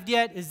arrived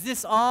yet? Is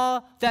this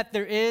all that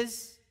there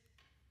is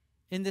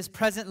in this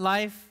present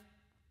life?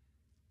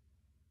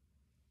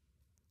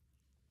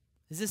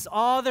 Is this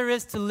all there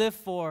is to live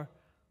for?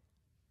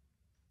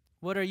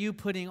 What are you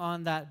putting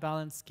on that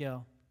balance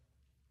scale?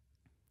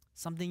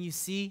 Something you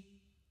see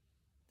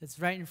that's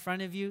right in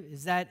front of you?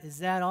 Is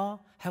that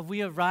all? Have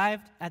we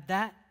arrived at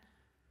that?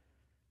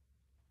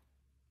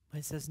 But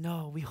it says,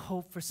 no, we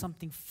hope for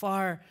something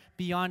far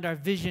beyond our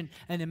vision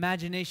and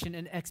imagination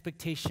and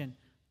expectation.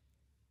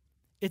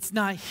 It's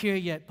not here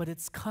yet, but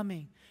it's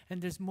coming,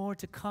 and there's more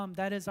to come.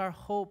 That is our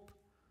hope.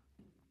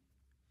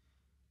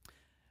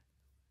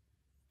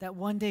 That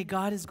one day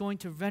God is going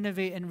to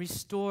renovate and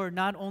restore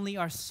not only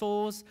our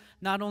souls,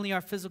 not only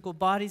our physical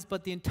bodies,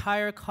 but the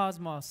entire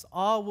cosmos.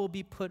 All will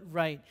be put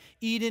right.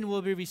 Eden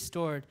will be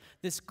restored.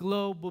 This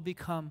globe will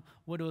become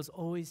what it was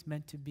always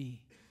meant to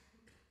be.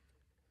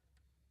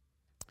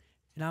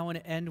 And I want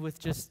to end with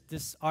just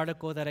this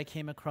article that I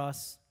came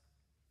across.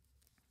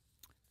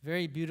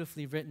 Very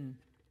beautifully written.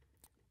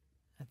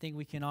 I think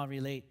we can all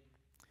relate.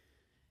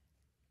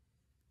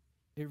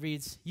 It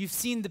reads, you've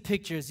seen the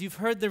pictures, you've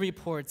heard the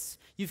reports,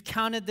 you've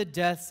counted the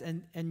deaths,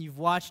 and you've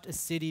watched a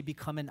city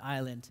become an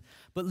island.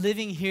 But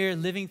living here,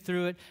 living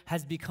through it,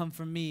 has become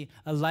for me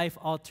a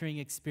life-altering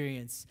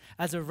experience.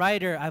 As a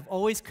writer, I've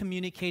always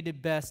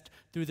communicated best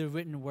through the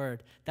written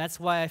word. That's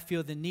why I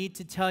feel the need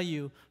to tell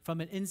you,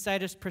 from an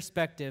insider's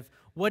perspective,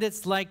 what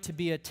it's like to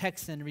be a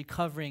Texan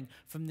recovering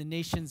from the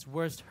nation's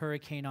worst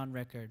hurricane on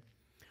record.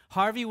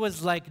 Harvey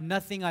was like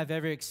nothing I've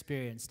ever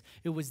experienced.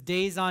 It was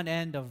days on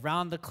end of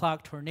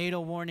round-the-clock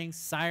tornado warnings,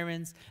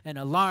 sirens, and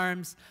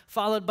alarms,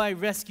 followed by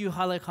rescue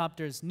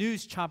helicopters,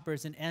 news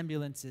choppers, and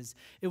ambulances.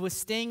 It was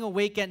staying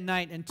awake at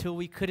night until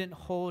we couldn't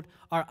hold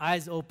our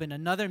eyes open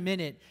another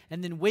minute,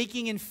 and then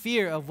waking in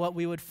fear of what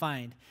we would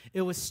find.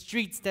 It was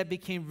streets that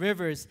became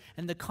rivers,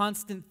 and the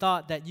constant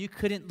thought that you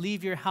couldn't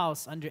leave your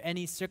house under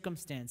any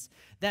circumstance.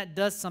 That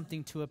does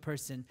something to a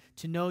person,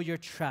 to know you're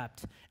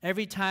trapped.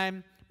 Every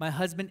time my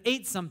husband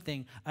ate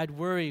something, I'd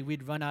worry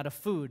we'd run out of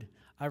food.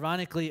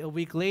 Ironically, a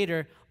week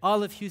later,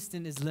 all of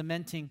Houston is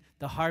lamenting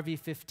the Harvey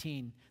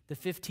 15, the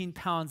 15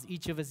 pounds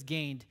each of us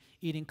gained,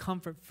 eating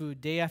comfort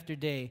food day after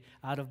day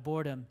out of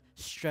boredom,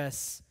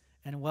 stress,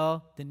 and,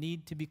 well, the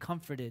need to be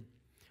comforted.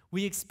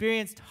 We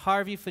experienced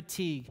Harvey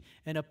fatigue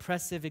and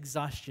oppressive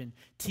exhaustion,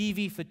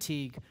 TV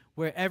fatigue,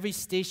 where every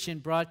station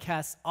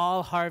broadcasts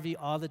all Harvey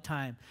all the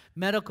time,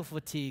 medical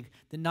fatigue,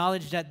 the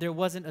knowledge that there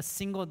wasn't a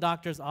single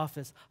doctor's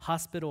office,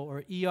 hospital,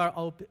 or ER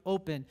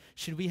open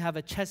should we have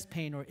a chest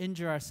pain or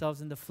injure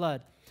ourselves in the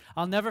flood.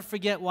 I'll never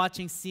forget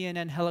watching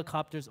CNN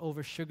helicopters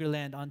over Sugar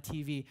Land on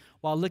TV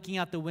while looking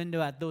out the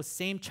window at those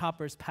same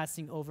choppers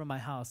passing over my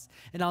house.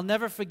 And I'll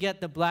never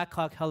forget the Black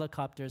Hawk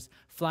helicopters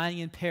flying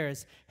in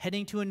pairs,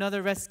 heading to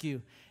another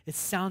rescue. It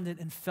sounded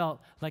and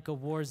felt like a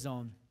war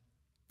zone.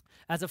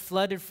 As a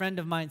flooded friend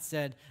of mine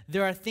said,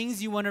 there are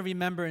things you want to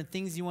remember and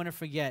things you want to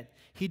forget.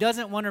 He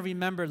doesn't want to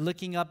remember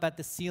looking up at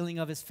the ceiling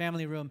of his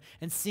family room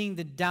and seeing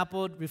the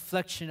dappled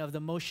reflection of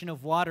the motion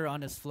of water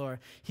on his floor.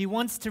 He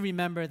wants to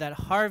remember that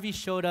Harvey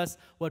showed us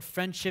what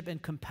friendship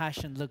and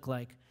compassion look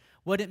like,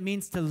 what it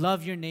means to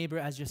love your neighbor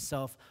as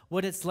yourself,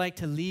 what it's like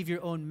to leave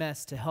your own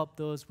mess to help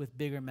those with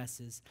bigger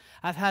messes.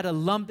 I've had a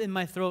lump in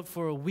my throat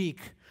for a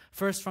week,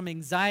 first from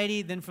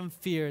anxiety, then from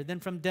fear, then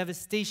from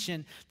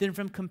devastation, then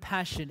from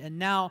compassion. And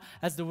now,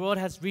 as the world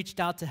has reached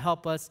out to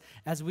help us,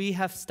 as we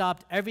have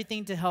stopped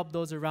everything to help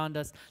those around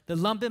us, the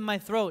lump in my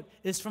throat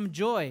is from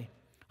joy.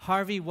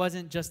 Harvey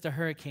wasn't just a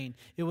hurricane.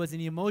 It was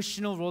an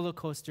emotional roller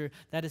coaster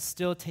that is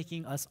still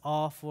taking us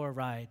all for a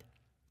ride.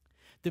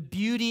 The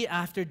beauty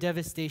after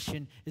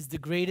devastation is the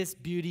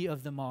greatest beauty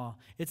of them all.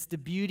 It's the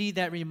beauty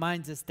that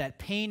reminds us that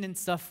pain and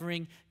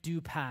suffering do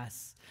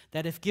pass.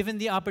 That if given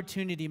the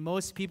opportunity,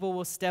 most people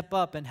will step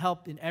up and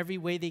help in every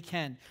way they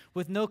can,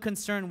 with no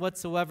concern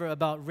whatsoever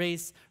about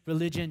race,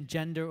 religion,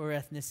 gender, or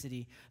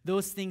ethnicity.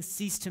 Those things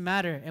cease to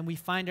matter, and we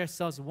find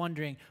ourselves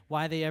wondering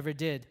why they ever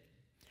did.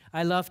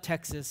 I love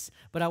Texas,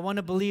 but I want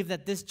to believe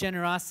that this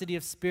generosity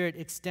of spirit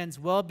extends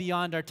well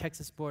beyond our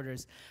Texas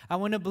borders. I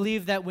want to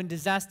believe that when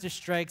disaster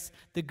strikes,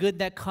 the good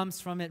that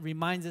comes from it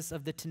reminds us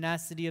of the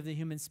tenacity of the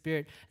human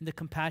spirit and the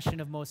compassion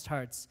of most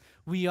hearts.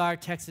 We are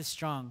Texas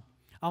strong.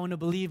 I want to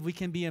believe we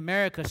can be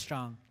America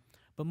strong.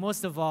 But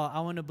most of all, I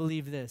want to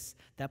believe this,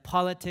 that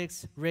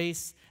politics,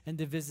 race, and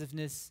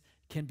divisiveness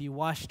can be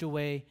washed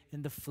away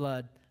in the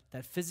flood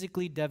that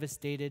physically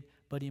devastated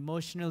but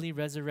emotionally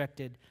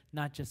resurrected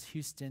not just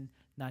Houston,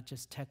 not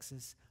just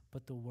Texas,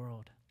 but the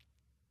world.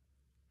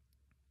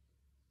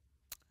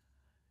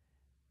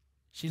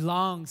 She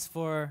longs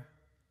for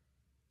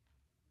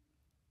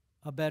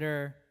a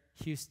better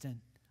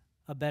Houston,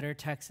 a better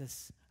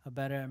Texas, a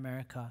better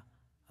America,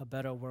 a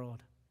better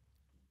world.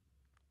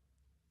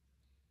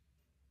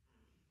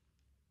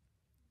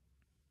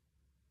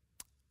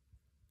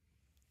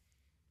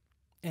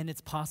 And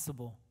it's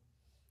possible,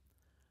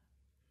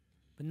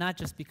 but not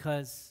just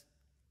because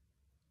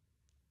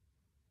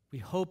we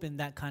hope in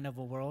that kind of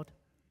a world,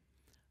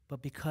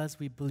 but because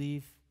we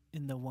believe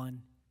in the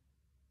one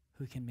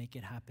who can make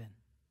it happen.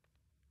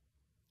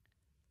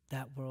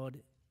 That world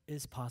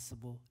is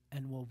possible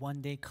and will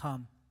one day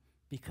come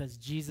because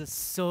Jesus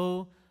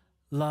so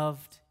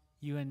loved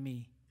you and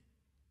me.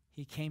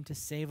 He came to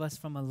save us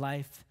from a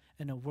life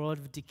in a world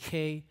of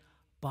decay,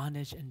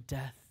 bondage, and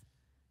death.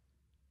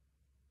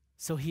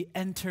 So he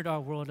entered our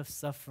world of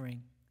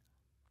suffering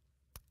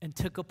and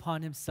took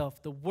upon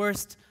himself the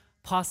worst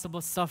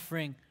possible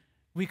suffering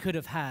we could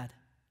have had.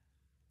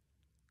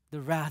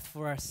 The wrath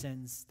for our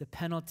sins, the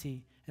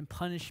penalty and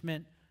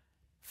punishment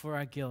for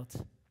our guilt.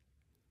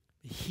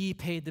 He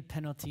paid the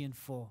penalty in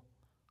full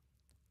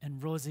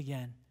and rose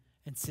again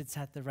and sits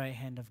at the right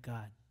hand of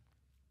God.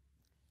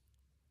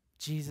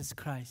 Jesus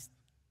Christ,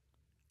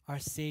 our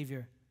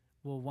Savior,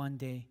 will one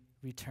day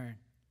return.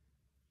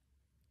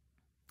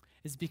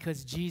 It's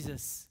because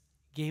Jesus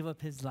gave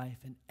up his life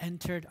and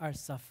entered our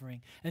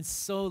suffering and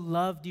so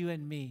loved you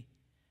and me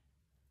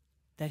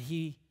that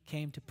he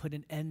came to put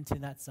an end to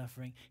that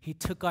suffering. He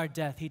took our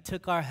death. He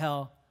took our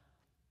hell.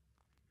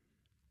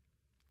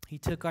 He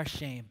took our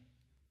shame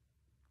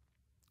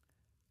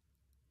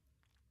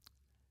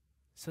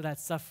so that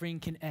suffering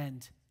can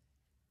end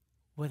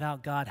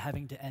without God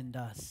having to end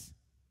us.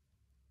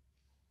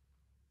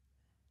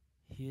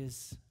 He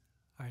is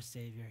our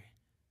Savior.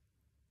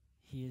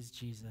 He is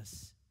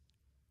Jesus.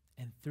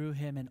 And through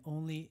him and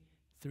only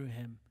through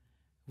him,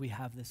 we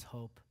have this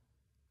hope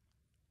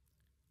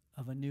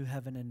of a new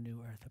heaven and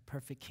new earth, a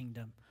perfect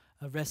kingdom,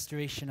 a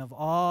restoration of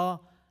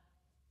all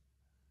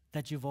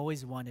that you've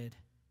always wanted,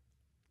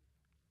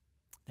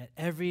 that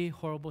every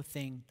horrible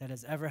thing that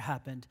has ever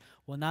happened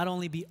will not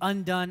only be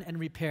undone and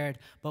repaired,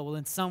 but will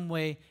in some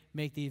way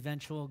make the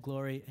eventual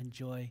glory and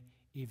joy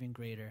even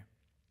greater.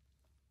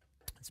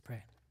 Let's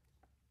pray.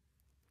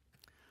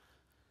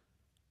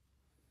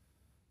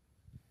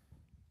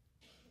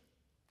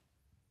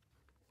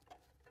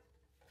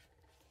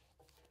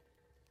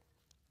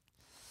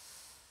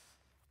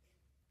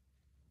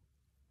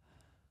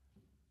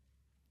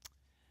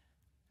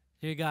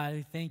 Dear God,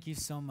 we thank you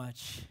so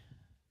much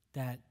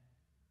that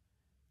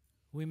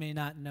we may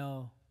not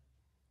know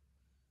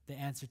the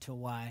answer to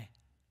why,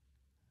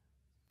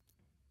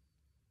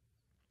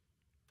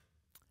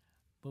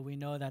 but we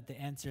know that the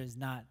answer is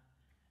not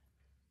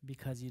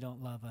because you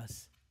don't love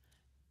us,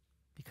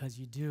 because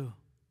you do,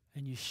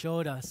 and you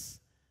showed us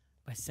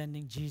by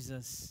sending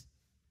Jesus.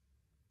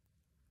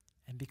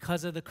 And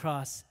because of the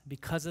cross,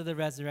 because of the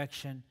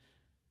resurrection,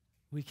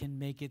 we can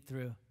make it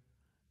through,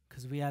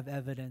 because we have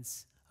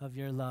evidence of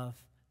your love,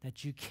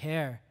 that you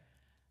care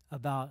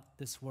about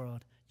this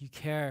world. You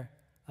care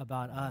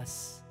about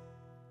us.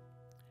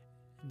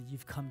 And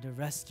you've come to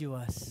rescue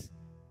us,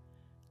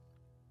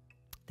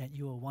 that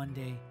you will one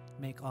day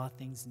make all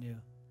things new.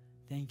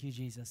 Thank you,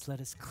 Jesus. Let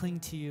us cling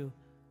to you.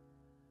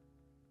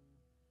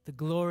 The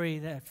glory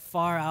that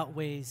far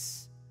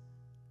outweighs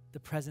the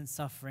present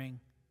suffering,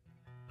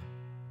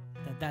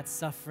 that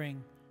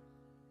suffering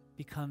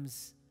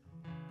becomes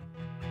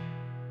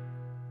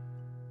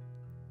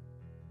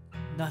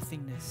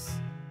nothingness,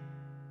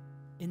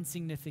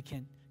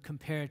 insignificant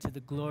compared to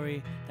the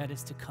glory that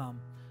is to come.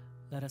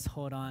 Let us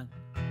hold on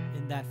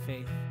in that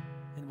faith,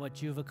 in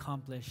what you've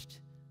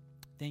accomplished.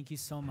 Thank you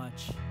so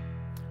much.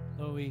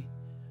 Lord, we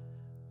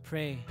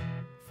pray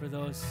for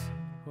those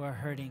who are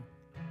hurting.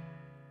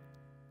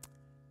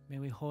 May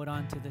we hold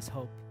on to this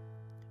hope.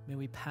 May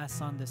we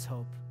pass on this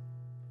hope.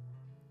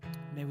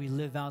 May we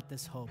live out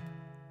this hope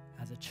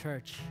as a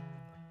church.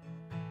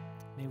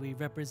 May we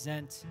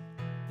represent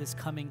this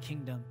coming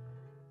kingdom,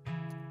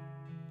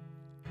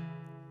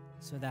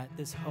 so that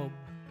this hope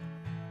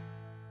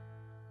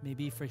may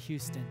be for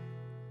Houston,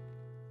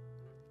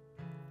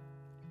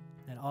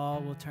 that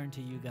all will turn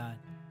to you, God.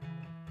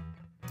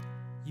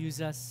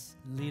 Use us,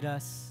 lead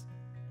us,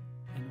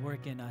 and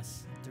work in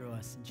us, through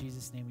us. In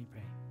Jesus' name we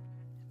pray.